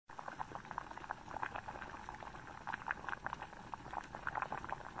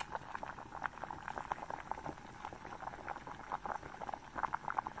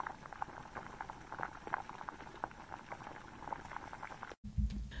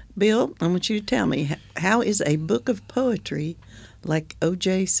Bill, I want you to tell me, how is a book of poetry like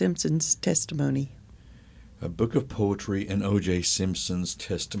O.J. Simpson's testimony? A book of poetry and O.J. Simpson's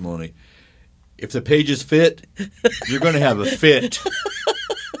testimony. If the pages fit, you're going to have a fit.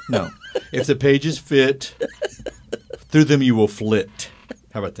 No. If the pages fit, through them you will flit.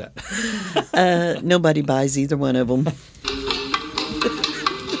 How about that? Nobody buys either one of them.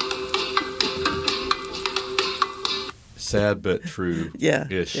 Sad but true. Yeah.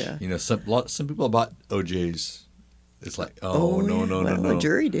 Ish. Yeah. You know, some people bought OJ's. It's like, no. The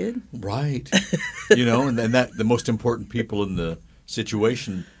jury did. Right. You know, and that the most important people in the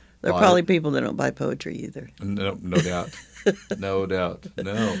situation. There are probably people that don't buy poetry either. No doubt. No doubt.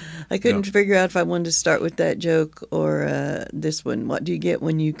 No. I couldn't figure out if I wanted to start with that joke or this one. What do you get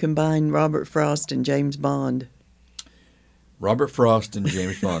when you combine Robert Frost and James Bond? Robert Frost and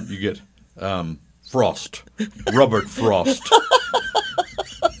James Bond. You get Frost. Robert Frost.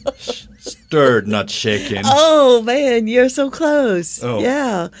 Stirred, not shaken. Oh, man, you're so close. Oh.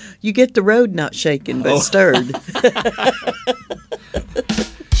 Yeah. You get the road not shaken, but stirred.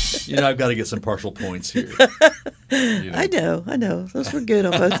 You know, I've got to get some partial points here. You know. I know. Those were good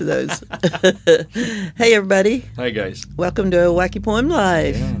on both of those. Hey, everybody. Hi, guys. Welcome to Wacky Poem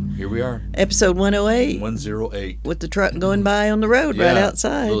Live. Yeah, here we are. Episode 108. 108. With the truck going by on the road right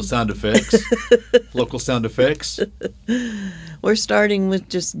outside. Little sound effects. Local sound effects. We're starting with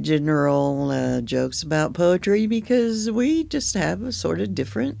just general jokes about poetry because we just have a sort of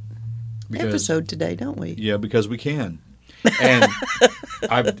different episode today, don't we? Yeah, because we can. And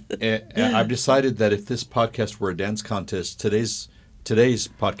I've decided that if this podcast were a dance contest, today's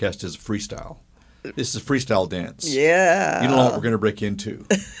podcast is freestyle. This is freestyle dance. Yeah. You don't know what we're going to break into.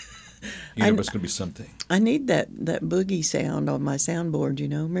 You know, but it's going to be something. I need that boogie sound on my soundboard, you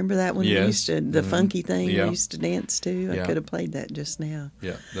know. Remember that one? Yes. We used to, the funky thing we Yeah. used to dance to? Yeah. I could have played that just now.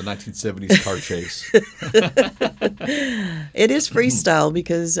 Yeah, the 1970s car chase. It is freestyle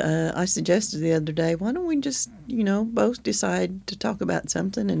because I suggested the other day, why don't we just, both decide to talk about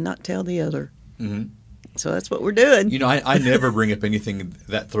something and not tell the other? Mm-hmm. So that's what we're doing. You know, I never bring up anything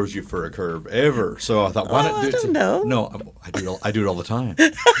that throws you for a curve, ever. So I thought, why not do it? I don't know. No, I do it all the time.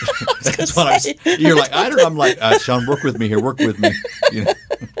 That's what you're like, I don't know. I'm like, Sean, work with me here. Work with me. You know,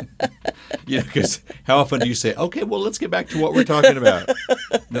 because how often do you say, okay, well, let's get back to what we're talking about?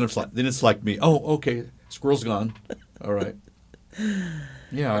 Then it's like me. Oh, okay, squirrel's gone. All right.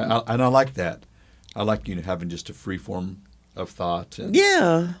 Yeah, and I like that. I like having just a free form of thought. And,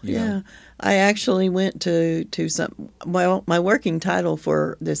 Yeah. I actually went to some. Well, my working title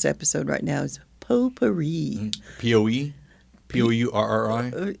for this episode right now is Potpourri. P-O-E?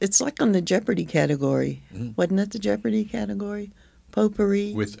 P-O-U-R-R-I? It's like on the Jeopardy category. Wasn't that the Jeopardy category?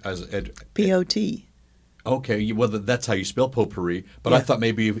 Potpourri. With as P-O-T. Okay, well that's how you spell potpourri. But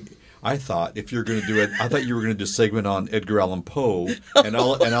Yeah. I thought if you're going to do it, I thought you were going to do a segment on Edgar Allan Poe and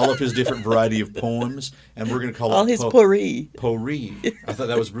all of his different variety of poems, and we're going to call all it his pourri. Potpourri. I thought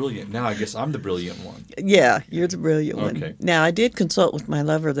that was brilliant. Now I guess I'm the brilliant one. Yeah, you're the brilliant one. Okay. Now I did consult with my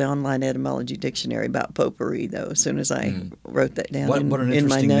lover the online etymology dictionary about potpourri, though. As soon as I wrote that down What an in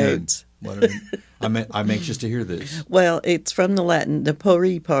my interesting notes. name. I'm anxious to hear this. Well, it's from the Latin, the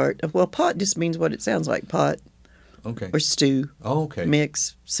pourri part. Well, pot just means what it sounds like, pot. Okay. Or stew. Oh, okay.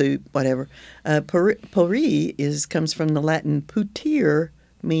 Mix, soup, whatever. Pourri comes from the Latin putir,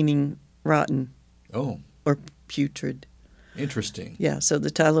 meaning rotten. Oh. Or putrid. Interesting. Yeah, so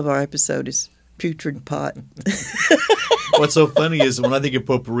the title of our episode is Putrid Pot. What's so funny is when I think of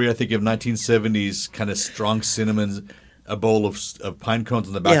potpourri, I think of 1970s kind of strong cinnamon, a bowl of pine cones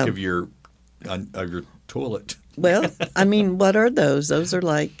on the back of your toilet. Well, I mean, what are those? Those are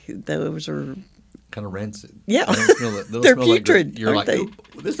kind of rancid. Yeah. They're They're putrid. You're aren't like,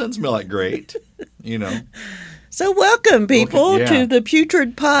 they? This doesn't smell like great. So welcome, people, yeah. to the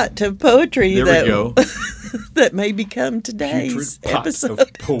putrid pot of poetry There we go. that may become today's Putrid pot episode.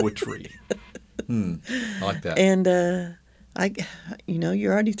 of poetry. I like that. And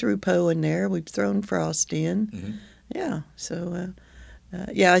you're already through Poe in there. We've thrown Frost in. Mm-hmm. Yeah. So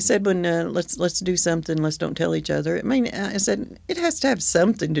I said when let's do something. Let's don't tell each other. I mean, I said it has to have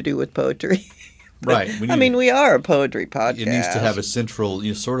something to do with poetry. Right. We are a poetry podcast. It needs to have a central,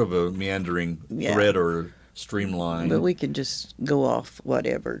 sort of a meandering thread or streamline. But we can just go off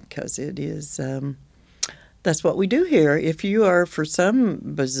whatever because it is. That's what we do here. If you are, for some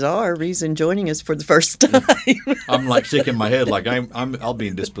bizarre reason, joining us for the first time, I'm like shaking my head, like I'll be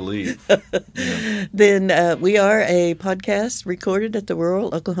in disbelief. Then we are a podcast recorded at the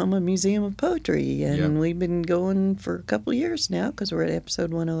Rural Oklahoma Museum of Poetry, and we've been going for a couple of years now because we're at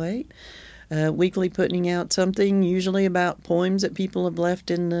episode 108. weekly putting out something, usually about poems that people have left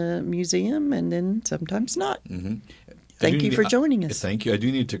in the museum, and then sometimes not. Mm-hmm. Thank you for joining us. Thank you. I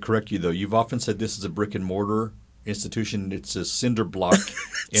do need to correct you, though. You've often said this is a brick and mortar institution. It's a cinder block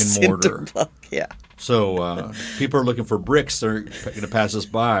and mortar. Cinder block, yeah. So people are looking for bricks. They're going to pass us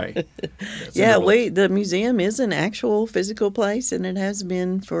by. Yeah, the museum is an actual physical place, and it has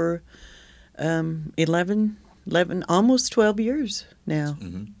been for 11, almost 12 years now,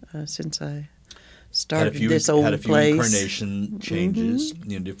 since I started this old had a few place. Incarnation changes,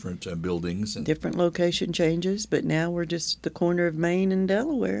 different buildings. And different location changes, but now we're just the corner of Maine and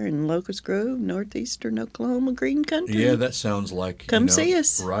Delaware in Locust Grove, northeastern Oklahoma, green country. Yeah, that sounds like Come see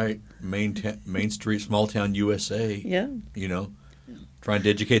us. Right, Main Street, small town USA. Yeah, trying to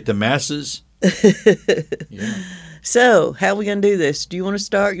educate the masses. Yeah. So, how are we going to do this? Do you want to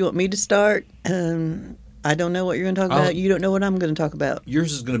start? You want me to start? I don't know what you're going to talk about. You don't know what I'm going to talk about.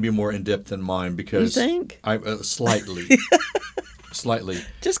 Yours is going to be more in depth than mine because you think? Slightly. Slightly.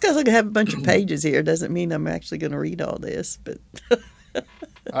 Just because I have a bunch of pages here doesn't mean I'm actually going to read all this. But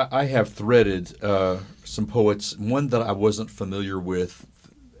I have threaded some poets. One that I wasn't familiar with.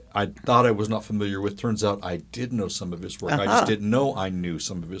 I thought I was not familiar with. Turns out I did know some of his work. I just didn't know I knew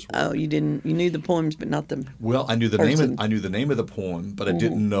some of his work. Oh, you didn't. You knew the poems, but not the. Well, I knew the person. name. I knew the name of the poem, but I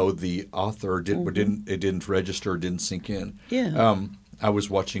didn't know the author. It didn't register. Didn't sink in. Yeah. I was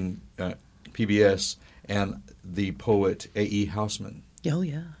watching PBS and the poet A.E. Houseman. Oh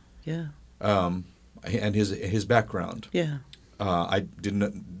yeah, yeah. And his background. Yeah. I did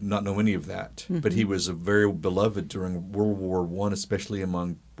not know any of that, but he was very beloved during World War I, especially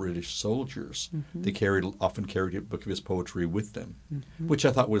among British soldiers. They often carried a book of his poetry with them, which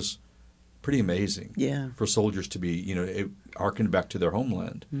I thought was pretty amazing. Yeah. For soldiers to be, harkened back to their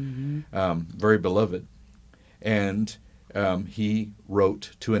homeland. Very beloved, and he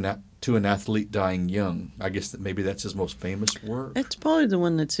wrote to an athlete dying young. I guess maybe that's his most famous work. That's probably the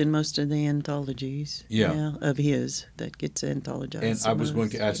one that's in most of the anthologies. Yeah. Of his that gets anthologized. And I was going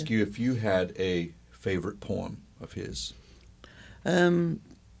to ask you if you had a favorite poem of his.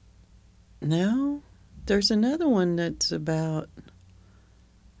 No, there's another one that's about.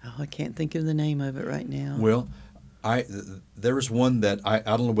 Oh, I can't think of the name of it right now. Well, there was one that I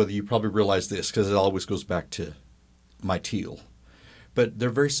don't know whether you probably realize this because it always goes back to my Teale. But they're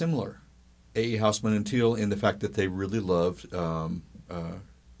very similar, A.E. Houseman and Teale, in the fact that they really loved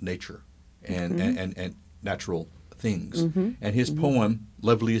nature and natural things. And his poem,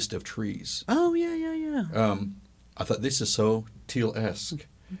 Loveliest of Trees. Oh, yeah. I thought this is so Teale-esque.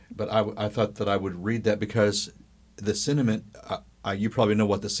 But I thought that I would read that because the sentiment, you probably know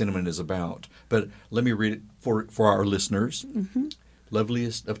what the sentiment is about. But let me read it for our listeners.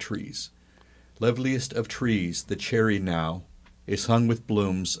 Loveliest of trees. Loveliest of trees, the cherry now is hung with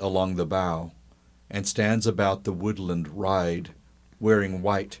blooms along the bough, and stands about the woodland ride, wearing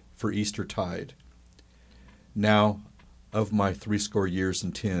white for Eastertide. Now, of my 80 years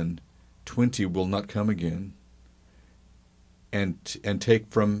and 10, 20 will not come again, and take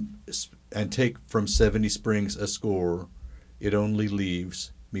from 70 springs a score, it only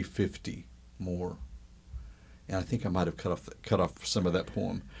leaves me 50 more. And I think I might have cut off some of that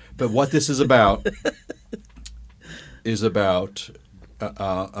poem. But what this is about is about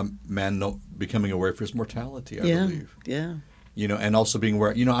a man becoming aware of his mortality, I believe. Yeah. And also being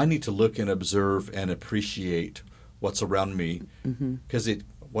aware, I need to look and observe and appreciate what's around me because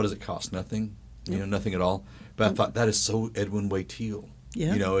what does it cost? Nothing, nothing at all. But I thought that is so Edwin Way Teale.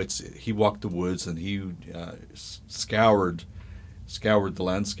 Yeah. He walked the woods and he scoured the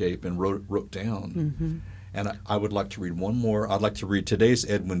landscape and wrote down. And I would like to read one more. I'd like to read today's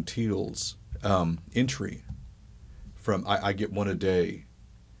Edwin Teale's entry from I Get One a Day.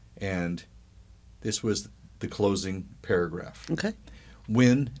 And this was the closing paragraph. Okay.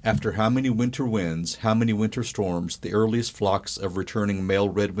 When, after how many winter winds, how many winter storms, the earliest flocks of returning male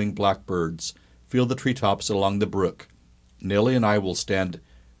red-winged blackbirds fill the treetops along the brook, Nellie and I will stand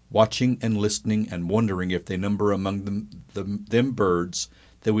watching and listening and wondering if they number among them birds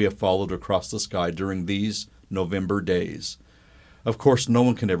that we have followed across the sky during these November days. Of course, no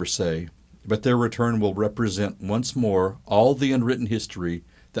one can ever say, but their return will represent once more all the unwritten history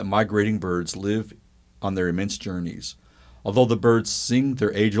that migrating birds live on their immense journeys. Although the birds sing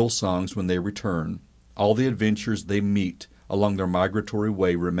their age-old songs when they return, all the adventures they meet along their migratory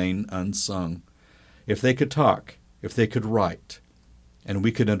way remain unsung. If they could talk, if they could write, and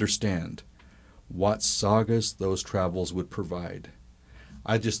we could understand, what sagas those travels would provide.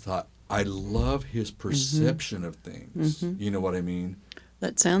 I just thought, I love his perception of things. You know what I mean?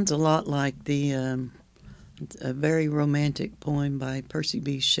 That sounds a lot like the It's a very romantic poem by Percy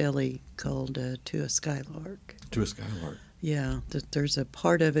B. Shelley called To a Skylark. To a Skylark. Yeah, there's a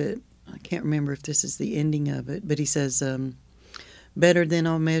part of it, I can't remember if this is the ending of it, but he says, better than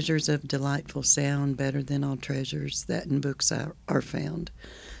all measures of delightful sound, better than all treasures that in books are found.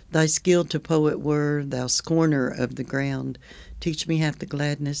 Thy skill to poet were, thou scorner of the ground. Teach me half the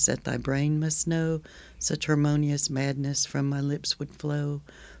gladness that thy brain must know. Such harmonious madness from my lips would flow.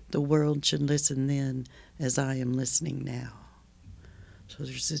 The world should listen then as I am listening now. So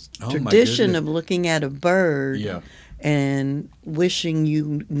there's this tradition of looking at a bird and wishing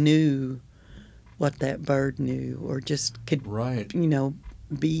you knew what that bird knew, or just could,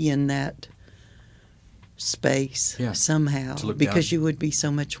 be in that space somehow, because you would be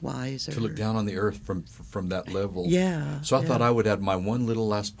so much wiser. To look down on the earth from that level. Yeah. So I thought I would add my one little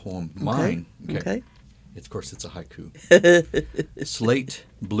last poem. Mine. Okay. Of course, it's a haiku. Slate,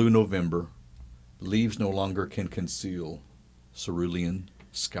 blue November, leaves no longer can conceal cerulean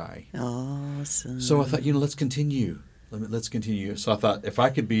sky. Awesome. So I thought, let's continue. Let's continue. So I thought, if I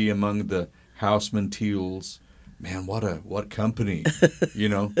could be among the Houseman Teales, man, what company,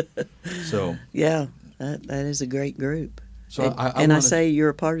 So yeah, that is a great group. So I say you're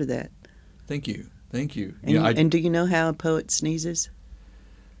a part of that. Thank you. And do you know how a poet sneezes?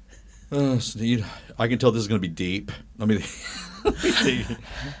 I can tell this is going to be deep. Let me see.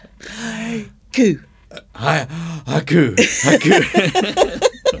 Haiku. Haiku.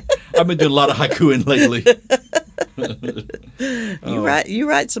 I've been doing a lot of haikuing lately. You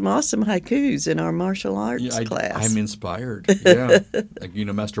write some awesome haikus in our martial arts class. I'm inspired. Yeah,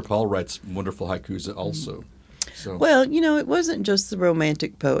 Master Paul writes wonderful haikus also. So. Well, it wasn't just the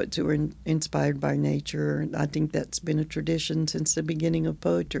romantic poets who were inspired by nature. I think that's been a tradition since the beginning of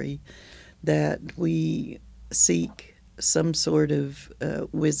poetry, that we seek some sort of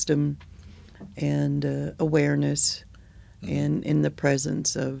wisdom and awareness and in the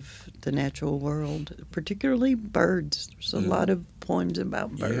presence of the natural world, particularly birds. There's a lot of poems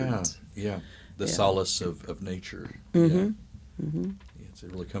about birds. Yeah. The solace of nature. Mm-hmm. Yeah. Mm-hmm. Yeah, it's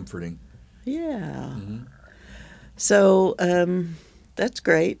really comforting. Yeah. Mm-hmm. So that's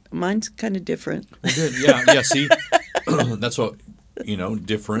great. Mine's kind of different. Good. Yeah. See, that's what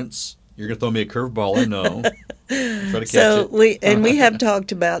difference. You're gonna throw me a curveball. I know. Try to catch it. we have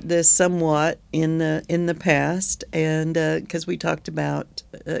talked about this somewhat in the past, and because we talked about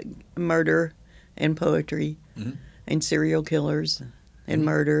murder and poetry, and serial killers and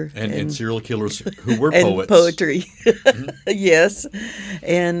murder and serial killers who were and poets. Poetry. Yes,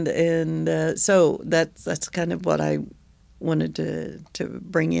 and so that's kind of what I wanted to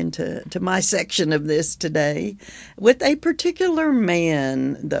bring into my section of this today, with a particular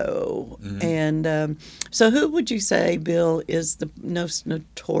man, though. And so who would you say, Bill, is the most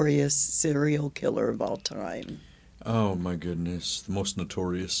notorious serial killer of all time? Oh, my goodness. The most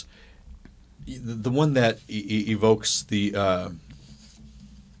notorious. The one that evokes the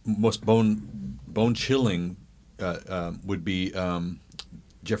most bone-chilling would be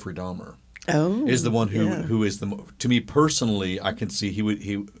Jeffrey Dahmer. Oh, is the one who is to me personally, I can see he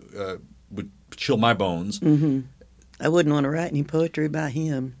would chill my bones. Mm-hmm. I wouldn't want to write any poetry about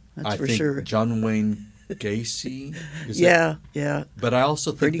him. That's for sure. I think John Wayne Gacy. Yeah. But I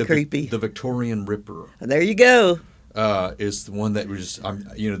also think creepy. The Victorian Ripper. There you go. Is the one that was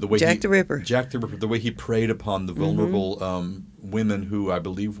the way Jack the Ripper, the way he preyed upon the vulnerable women who I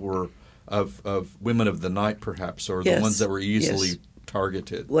believe were of women of the night, perhaps, or the ones that were easily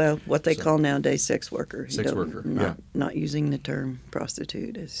targeted. Well, what they call nowadays sex worker. Not using the term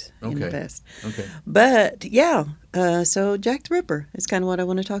prostitute as in the past. Okay. But so Jack the Ripper is kind of what I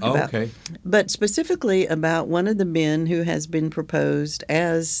want to talk about. Okay. But specifically about one of the men who has been proposed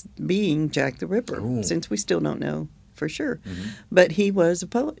as being Jack the Ripper, since we still don't know for sure. Mm-hmm. But he was a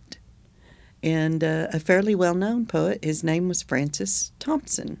poet, and a fairly well-known poet. His name was Francis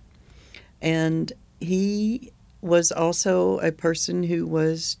Thompson, and he was also a person who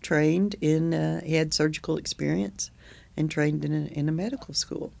was trained in, he had surgical experience and trained in a medical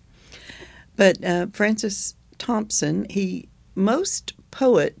school. But Francis Thompson, most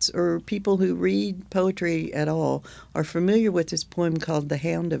poets or people who read poetry at all are familiar with this poem called The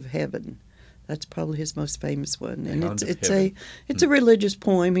Hound of Heaven. That's probably his most famous one. And it's a religious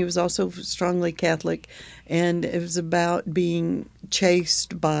poem. He was also strongly Catholic, and it was about being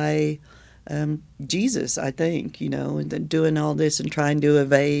chased by Jesus, I think, and doing all this and trying to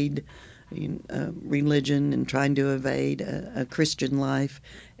evade religion and trying to evade a Christian life.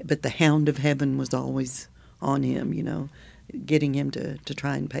 But the hound of heaven was always on him, getting him to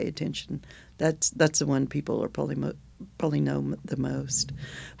try and pay attention. That's the one people are probably know the most.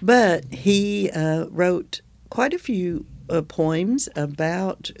 But he wrote quite a few poems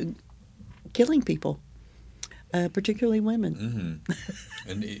about killing people, particularly women.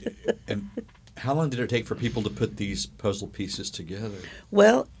 And how long did it take for people to put these puzzle pieces together?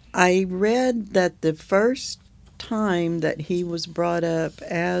 Well, I read that the first time that he was brought up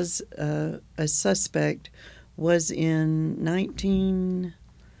as a suspect was in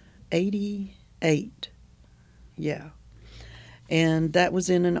 1988. Yeah. And that was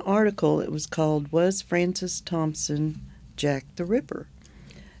in an article. It was called Was Francis Thompson Jack the Ripper?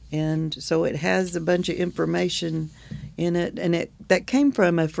 And so it has a bunch of information in it, and that came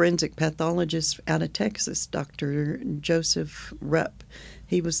from a forensic pathologist out of Texas, Dr. Joseph Rupp.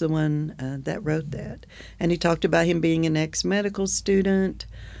 He was the one that wrote that. And he talked about him being an ex-medical student.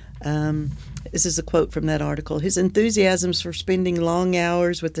 This is a quote from that article. His enthusiasms for spending long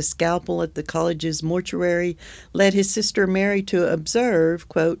hours with the scalpel at the college's mortuary led his sister Mary to observe,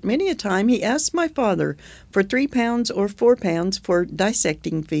 quote, many a time he asked my father for £3 or £4 for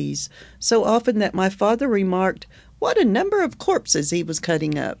dissecting fees, so often that my father remarked, what a number of corpses he was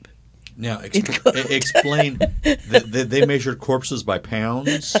cutting up. Now, explain, they measured corpses by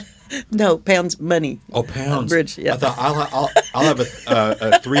pounds? No, pounds, money. Oh, pounds. Bridge, yeah. I thought I'll have a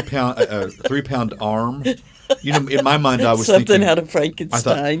 3 pound arm. You know, in my mind, I was something thinking out of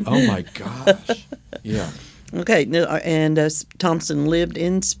Frankenstein. I thought, oh my gosh, yeah. Okay, and Thompson lived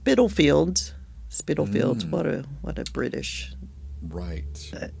in Spitalfields. Spitalfields, what a British name.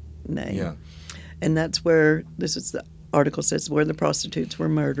 Yeah, and that's where the article says where the prostitutes were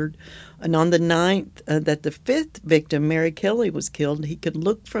murdered. And on the 9th, that the 5th victim, Mary Kelly, was killed, Thompson could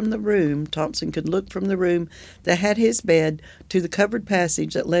look from the room that had his bed to the covered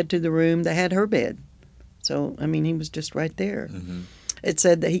passage that led to the room that had her bed. So, I mean, he was just right there. Mm-hmm. It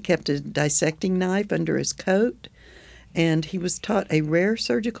said that he kept a dissecting knife under his coat, and he was taught a rare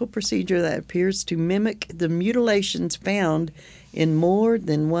surgical procedure that appears to mimic the mutilations found in more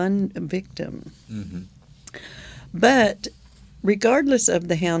than one victim. Mm-hmm. But regardless of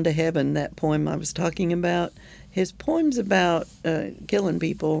The Hound to Heaven, that poem I was talking about, his poems about killing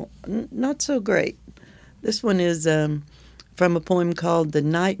people, not so great. This one is from a poem called The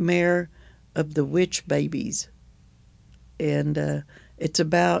Nightmare of the Witch Babies. And it's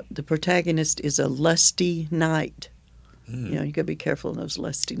about the protagonist is a lusty knight. You know, you got to be careful in those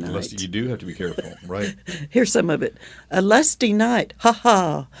lusty nights. You do have to be careful, right? Here's some of it. A lusty knight,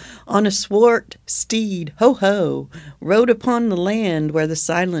 ha-ha, on a swart steed, ho-ho, rode upon the land where the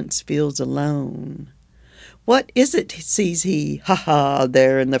silence feels alone. What is it, sees he, ha-ha,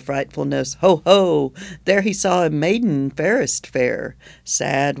 there in the frightfulness, ho-ho, there he saw a maiden fairest fair.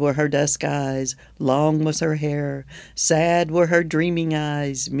 Sad were her dusk eyes, long was her hair, sad were her dreaming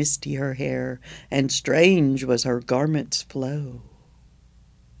eyes, misty her hair, and strange was her garment's flow.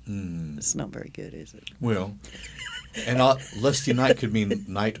 It's not very good, is it? Well, and lusty night could mean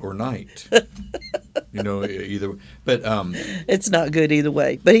night or night. You know, either. But it's not good either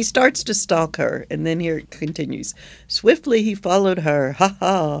way. But he starts to stalk her, and then here it continues. Swiftly he followed her, ha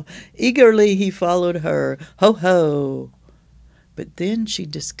ha. Eagerly he followed her, ho ho. But then he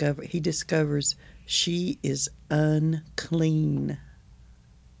discovers she is unclean.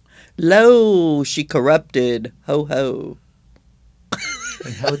 Lo, she corrupted, ho ho.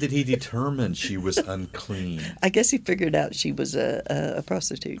 And how did he determine she was unclean? I guess he figured out she was a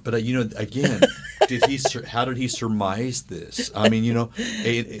prostitute. But you know, again, how did he surmise this? I mean, you know,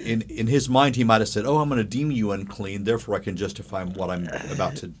 in his mind, he might have said, "Oh, I'm going to deem you unclean, therefore I can justify what I'm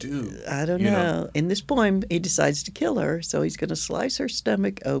about to do." I don't know. In this poem, he decides to kill her, so he's going to slice her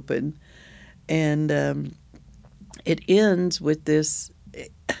stomach open, and it ends with this.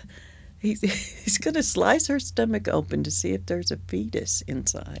 He's going to slice her stomach open to see if there's a fetus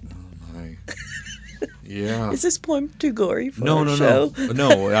inside. Oh, my. Yeah. Is this poem too gory for our show?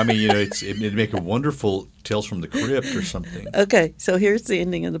 No. I mean, you know, it'd make a wonderful Tales from the Crypt or something. Okay, so here's the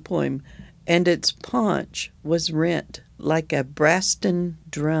ending of the poem. And its paunch was rent like a Braston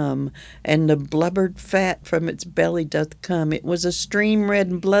drum, and the blubbered fat from its belly doth come. It was a stream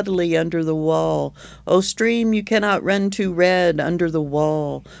red bloodily under the wall. O stream, you cannot run too red under the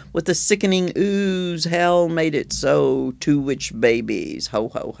wall. With a sickening ooze, hell made it so. 2 witch babies, ho,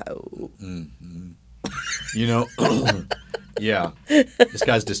 ho, ho. Mm-hmm. You know, yeah, this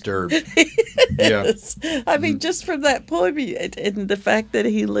guy's disturbed. Yes. Yeah. I mean, just from that poem, and the fact that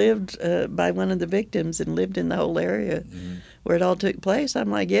he lived by one of the victims and lived in the whole area where it all took place,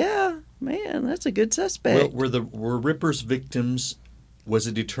 I'm like, yeah, man, that's a good suspect. Well, were Ripper's victims? Was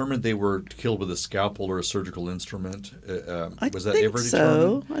it determined they were killed with a scalpel or a surgical instrument? Was that ever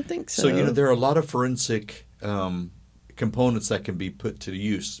determined? I think so. So you know, there are a lot of forensic components that can be put to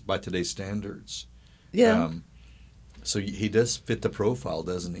use by today's standards. Yeah. So he does fit the profile,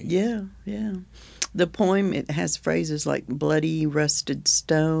 doesn't he? Yeah, yeah. The poem, it has phrases like bloody rusted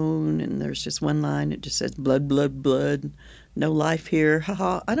stone, and there's just one line, it just says blood, blood, blood, no life here,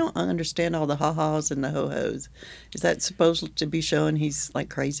 ha-ha. I don't understand all the ha-has and the ho-hos. Is that supposed to be showing he's like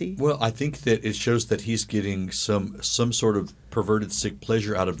crazy? Well, I think that it shows that he's getting some sort of perverted sick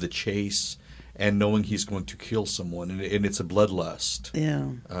pleasure out of the chase and knowing he's going to kill someone, and it's a bloodlust,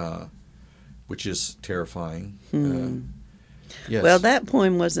 Yeah. which is terrifying. Yes. Well, that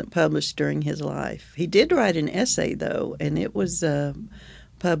poem wasn't published during his life. He did write an essay, though, and it was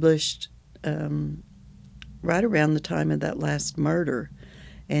published right around the time of that last murder.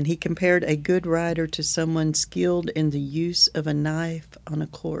 And he compared a good writer to someone skilled in the use of a knife on a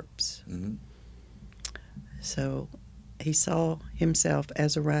corpse. Mm-hmm. So he saw himself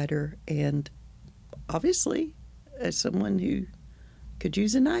as a writer and obviously as someone who could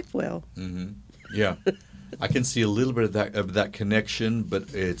use a knife well. Mm-hmm. Yeah. I can see a little bit of that connection,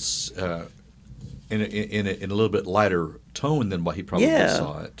 but it's in a little bit lighter tone than what he probably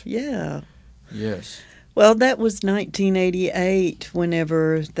saw it. Yeah. Yes. Well, that was 1988.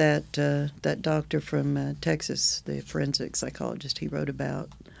 Whenever that doctor from Texas, the forensic psychologist, he wrote about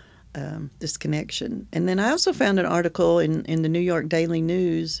this connection. And then I also found an article in the New York Daily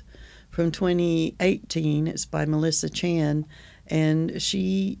News from 2018. It's by Melissa Chan, and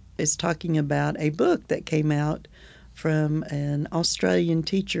she is talking about a book that came out from an Australian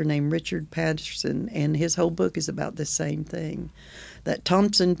teacher named Richard Patterson, and his whole book is about the same thing, that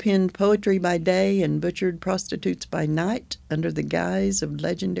Thompson penned poetry by day and butchered prostitutes by night under the guise of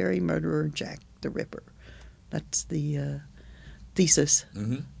legendary murderer Jack the Ripper. That's the thesis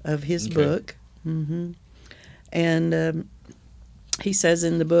of his book. Mm-hmm. And he says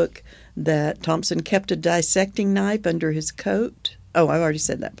in the book that Thompson kept a dissecting knife under his coat. Oh, I already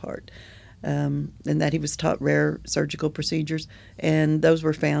said that part. And that he was taught rare surgical procedures, and those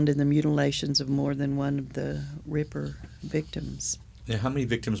were found in the mutilations of more than one of the Ripper victims. Now, how many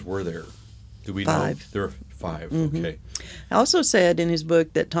victims were there? Do we 5. know? There were 5. Mm-hmm. Okay. I also said in his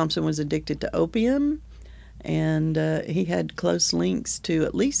book that Thompson was addicted to opium, and he had close links to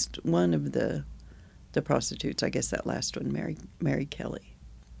at least one of the prostitutes. I guess that last one, Mary Kelly.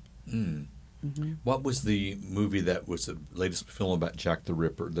 Mm. Mm-hmm. What was the movie that was the latest film about Jack the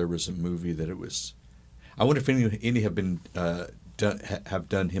Ripper? There was a movie that it was. I wonder if any have been have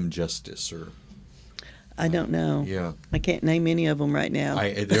done him justice, or. I don't know. Yeah, I can't name any of them right now.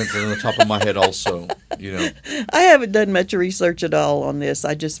 They're on the top of my head, also. You know, I haven't done much research at all on this.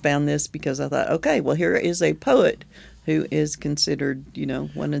 I just found this because I thought, okay, well, here is a poet who is considered,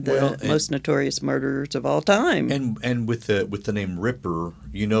 one of the most notorious murderers of all time. And with the name Ripper,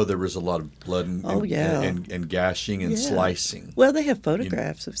 there was a lot of blood and gashing and slicing. Well, they have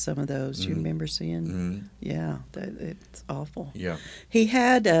photographs of some of those. You remember seeing? Mm-hmm. Yeah, it's awful. Yeah.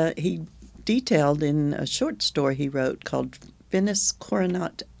 He detailed in a short story he wrote called Finis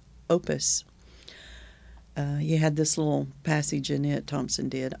Coronat Opus. He had this little passage in it, Thompson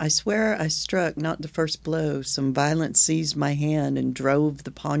did. I swear I struck not the first blow. Some violence seized my hand and drove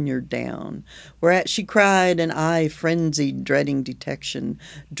the poniard down. Whereat she cried, and I, frenzied, dreading detection,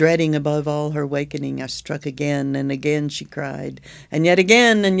 dreading above all her wakening, I struck again, and again she cried, and yet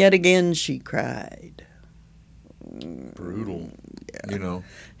again she cried. Brutal,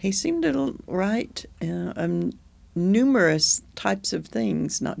 He seemed to write numerous types of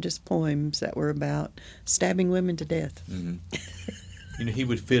things, not just poems, that were about stabbing women to death. Mm-hmm. He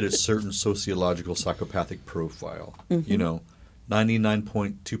would fit a certain sociological psychopathic profile. Mm-hmm.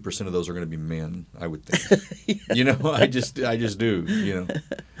 99.2% of those are going to be men, I would think. I just do.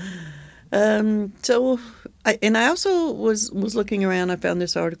 So, I also was looking around. I found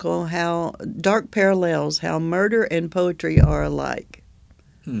this article, how dark parallels, how murder and poetry are alike.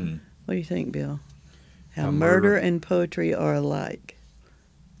 What do you think, Bill? How murder and poetry are alike.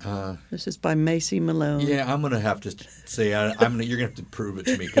 This is by Macy Malone. Yeah, I'm going to have to say you're going to have to prove it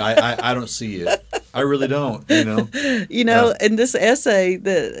to me. I don't see it. I really don't. In this essay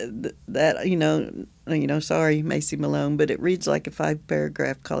that sorry, Macy Malone, but it reads like a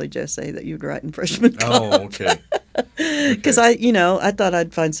 5-paragraph college essay that you'd write in freshman college. Oh, okay. Because I thought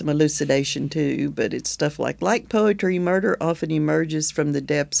I'd find some elucidation too, but it's stuff like poetry, murder often emerges from the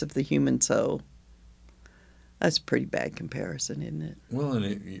depths of the human soul. That's a pretty bad comparison, isn't it? Well,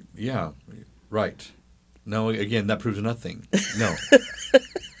 yeah, right. No, again, that proves nothing. No.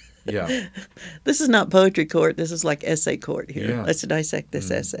 Yeah. This is not poetry court. This is like essay court here. Yeah. Let's dissect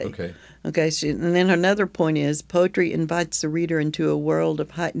this essay. Okay. Okay. And then another point is poetry invites the reader into a world of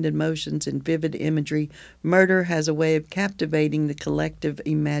heightened emotions and vivid imagery. Murder has a way of captivating the collective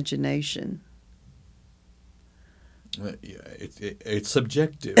imagination. Yeah, it's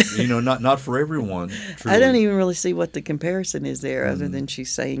subjective, not for everyone. Truly. I don't even really see what the comparison is there, other than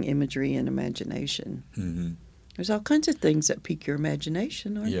she's saying imagery and imagination. Mm-hmm. There's all kinds of things that pique your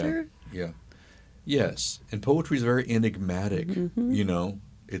imagination, aren't Yeah, there? yeah, yes. And poetry is very enigmatic. Mm-hmm.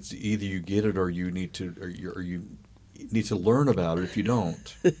 It's either you get it or you need to, or you need to learn about it if you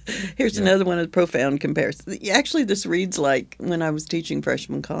don't. Here's Yeah. another one of the profound comparisons. Actually, this reads like when I was teaching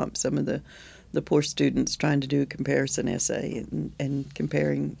freshman comp, some of the poor students trying to do a comparison essay and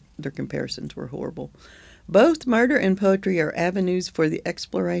comparing their comparisons were horrible. Both murder and poetry are avenues for the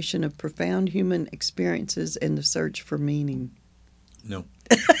exploration of profound human experiences and the search for meaning. No.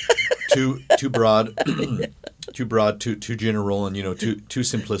 Too broad, too broad, too general, and too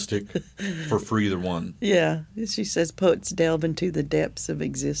simplistic for either one. Yeah, she says poets delve into the depths of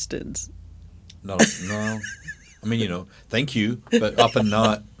existence. No. I mean, thank you, but often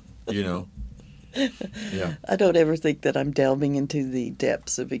not. Yeah. I don't ever think that I'm delving into the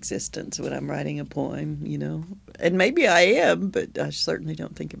depths of existence when I'm writing a poem, And maybe I am, but I certainly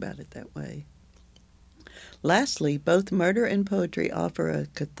don't think about it that way. Lastly, both murder and poetry offer a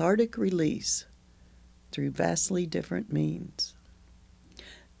cathartic release through vastly different means.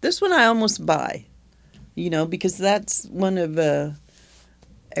 This one I almost buy, because that's one of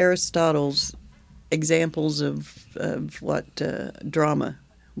Aristotle's examples of what drama,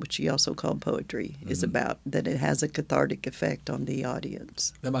 which he also called poetry, is about, that it has a cathartic effect on the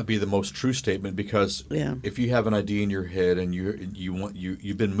audience. That might be the most true statement, because if you have an idea in your head and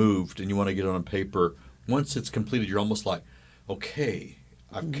you've been moved and you want to get it on paper, once it's completed, you're almost like, okay,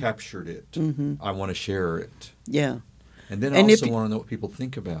 I've captured it. I want to share it. Yeah. And then I also want to know what people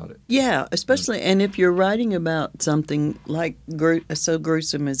think about it. Yeah, especially, and if you're writing about something like so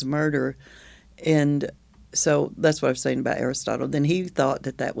gruesome as murder, and so that's what I was saying about Aristotle, then he thought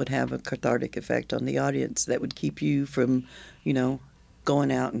that would have a cathartic effect on the audience that would keep you from,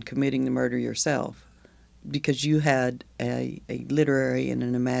 going out and committing the murder yourself, because you had a literary and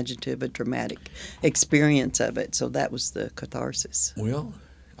an imaginative, a dramatic experience of it. So that was the catharsis. Well,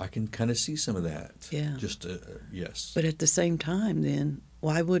 I can kind of see some of that. Yeah. Just, yes. But at the same time, then,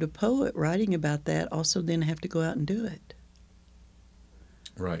 why would a poet writing about that also then have to go out and do it?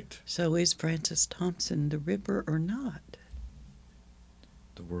 Right. So is Francis Thompson the Ripper or not?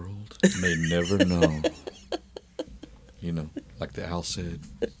 The world may never know. Like the owl said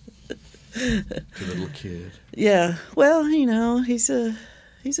to the little kid. Yeah. Well, he's a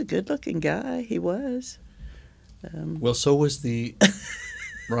good-looking guy. He was. Well, so was the...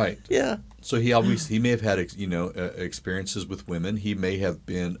 Right. Yeah. So he may have had experiences with women. He may have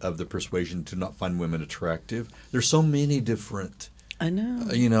been of the persuasion to not find women attractive. There's so many different, I know,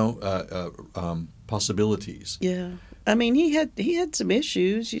 possibilities. Yeah. I mean, he had some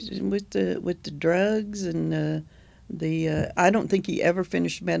issues with the drugs and the. I don't think he ever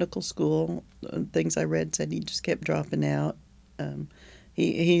finished medical school. Things I read said he just kept dropping out.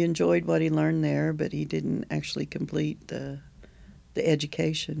 He enjoyed what he learned there, but he didn't actually complete the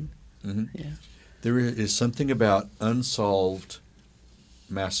education. Mm-hmm. Yeah. There is something about unsolved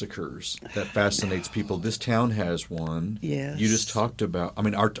massacres that fascinates people. This town has one. Yes. You just talked about,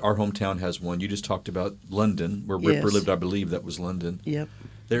 our hometown has one. You just talked about London, where Ripper lived, I believe that was London. Yep.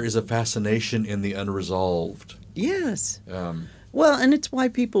 There is a fascination in the unresolved. Yes. Well, and it's why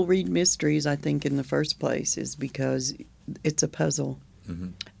people read mysteries, I think, in the first place, is because it's a puzzle. Mm-hmm.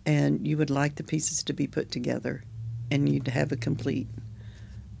 And you would like the pieces to be put together, and you'd have a complete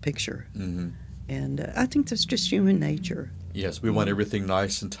picture. Mm-hmm. And I think that's just human nature. Yes, we want everything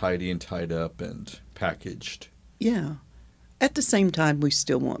nice and tidy and tied up and packaged. Yeah. At the same time, we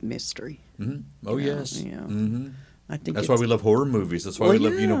still want mystery. Mm-hmm. Oh, yes. Yeah. Mm-hmm. I think that's why we love horror movies. That's why we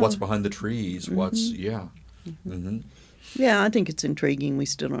love, what's behind the trees. Mm-hmm. Mm-hmm. Yeah, I think it's intriguing. We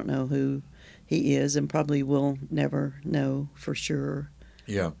still don't know who he is, and probably will never know for sure.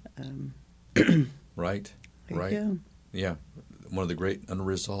 Yeah. Right. Yeah. One of the great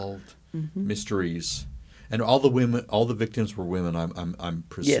unresolved mysteries. And all the victims were women, I'm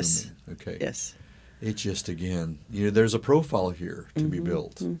presuming. Yes. Okay. Yes. It just, again, there's a profile here to be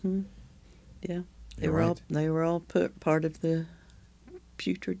built. Mm-hmm. Yeah. They You're were all part of the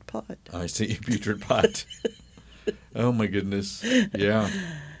putrid pot. I see, putrid pot. Oh my goodness. Yeah.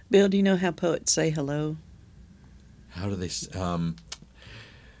 Bill, do you know how poets say hello? How do they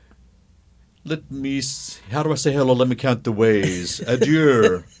how do I say hello? Let me count the ways.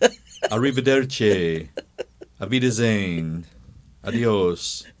 Adieu. Arrivederci. Auf Wiedersehen.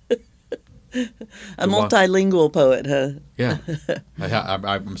 Adios. A multilingual poet, huh? Yeah.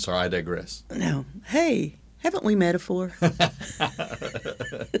 I'm sorry, I digress. No. Hey, Haven't we metaphor?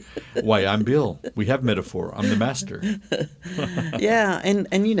 Why, I'm Bill. We have metaphor. I'm the master. Yeah,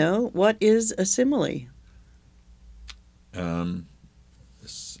 and you know, what is a simile?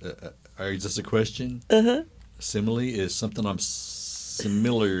 Is this a question? Uh-huh. Simile is something I'm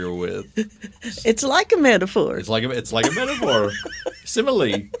familiar with. It's like a metaphor. It's like a metaphor.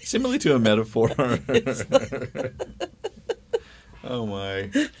 Simile to a metaphor. Oh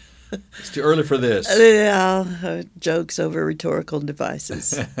my! It's too early for this. Yeah, jokes over rhetorical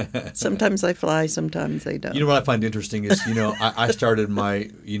devices. Sometimes they fly, sometimes they don't. You know what I find interesting is, I started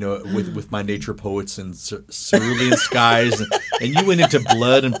my, with my nature poets and cerulean skies, and you went into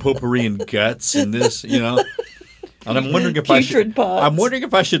blood and potpourri and guts and this, and I'm wondering if Putrid pots. I'm wondering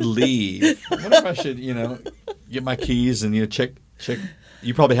if I should leave. I wonder if I should, get my keys and check.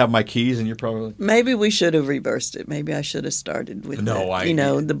 You probably have my keys, and you're probably. Maybe we should have reversed it. Maybe I should have started with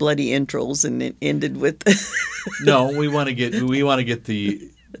the bloody entrails and it ended with. No, we want to get the,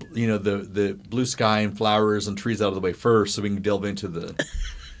 the blue sky and flowers and trees out of the way first, so we can delve into the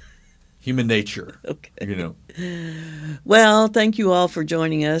human nature. Okay. Well, thank you all for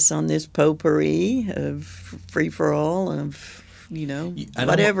joining us on this potpourri of free for all of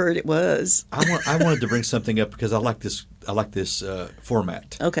whatever it was. I wanted to bring something up because I like this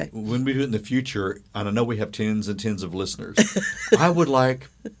format. Okay. When we do it in the future, and I know we have tens and tens of listeners, I would like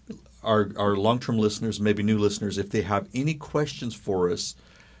our long-term listeners, maybe new listeners, if they have any questions for us,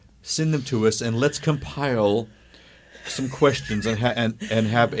 send them to us, and let's compile some questions and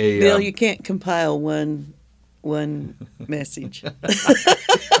have a. Bill, you can't compile one message.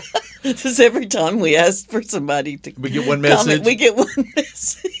 Because every time we ask for somebody to we get one message. We get one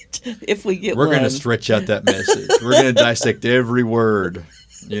message. If we get We're going to stretch out that message. We're going to dissect every word,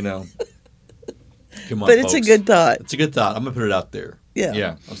 Come on, but it's folks. a good thought. It's a good thought. I'm going to put it out there.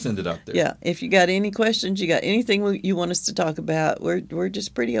 Yeah. I'll send it out there. Yeah. If you got any questions, you got anything you want us to talk about, we're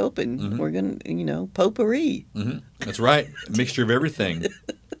just pretty open. Mm-hmm. We're going to, potpourri. Mm-hmm. That's right. A mixture of everything.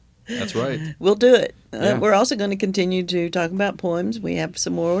 That's right. We'll do it. Yeah. We're also going to continue to talk about poems. We have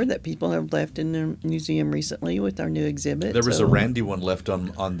some more that people have left in the museum recently with our new exhibit. There was a Randy one left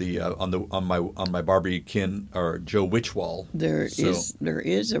on my Barbie Ken or Joe Witch wall. There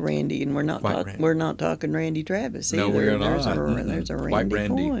is a Randy, and we're not talking Randy Travis either. No, we're not. There's a Randy White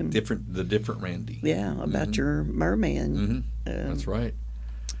Randy, poem. the different Randy. Yeah, about your merman. Mm-hmm. That's right.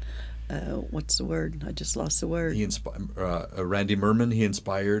 What's the word? I just lost the word. Randy Merman. He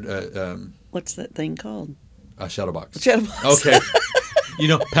inspired. What's that thing called? A shadowbox. Shadowbox. Okay.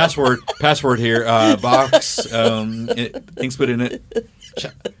 Password here. Box. Things put in it.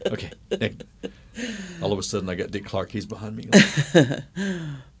 Okay. All of a sudden, I got Dick Clark. He's behind me.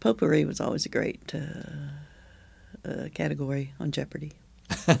 Potpourri was always a great category on Jeopardy.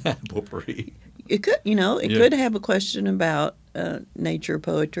 Potpourri. It could, could have a question about nature,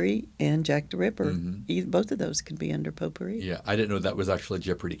 poetry, and Jack the Ripper. Mm-hmm. Both of those could be under potpourri. Yeah, I didn't know that was actually a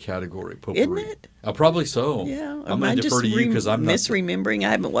Jeopardy category. Potpourri. Isn't it? Probably so. Yeah. I'm going to defer to you because I'm misremembering.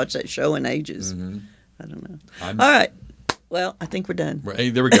 I haven't watched that show in ages. Mm-hmm. I don't know. All right. Well, I think we're done. Hey,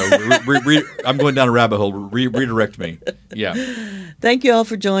 there we go. I'm going down a rabbit hole. Redirect me. Yeah. Thank you all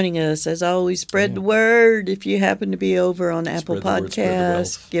for joining us. As always, spread the word. If you happen to be over on Apple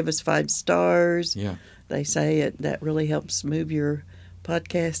Podcasts, give us 5 stars. Yeah. They say that really helps move your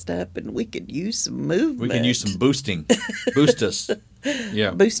podcast up, and we could use some movement. We can use some boosting. Boost us.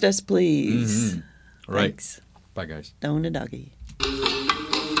 Yeah. Boost us, please. Mm-hmm. Right. Thanks. Bye, guys. Don't a doggy.